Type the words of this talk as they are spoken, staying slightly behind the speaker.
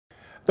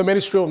The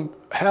Ministry of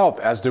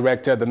Health has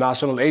directed the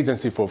National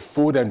Agency for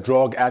Food and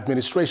Drug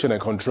Administration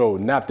and Control,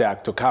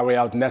 NAFDAC, to carry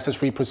out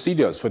necessary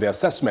procedures for the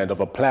assessment of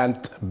a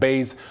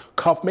plant-based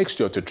cough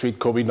mixture to treat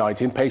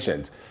COVID-19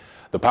 patients.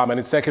 The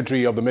Permanent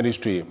Secretary of the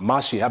Ministry,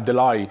 Mashi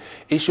Abdullahi,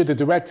 issued a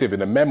directive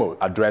in a memo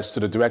addressed to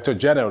the Director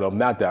General of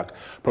NAFDAC,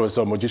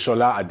 Professor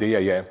Mojisola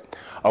Adeyeye.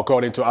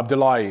 According to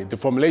Abdullahi, the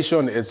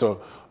formulation is a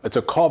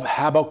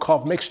Cov-Herbal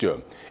cough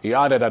mixture. He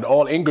added that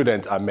all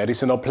ingredients are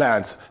medicinal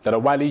plants that are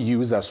widely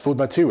used as food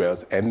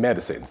materials and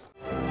medicines.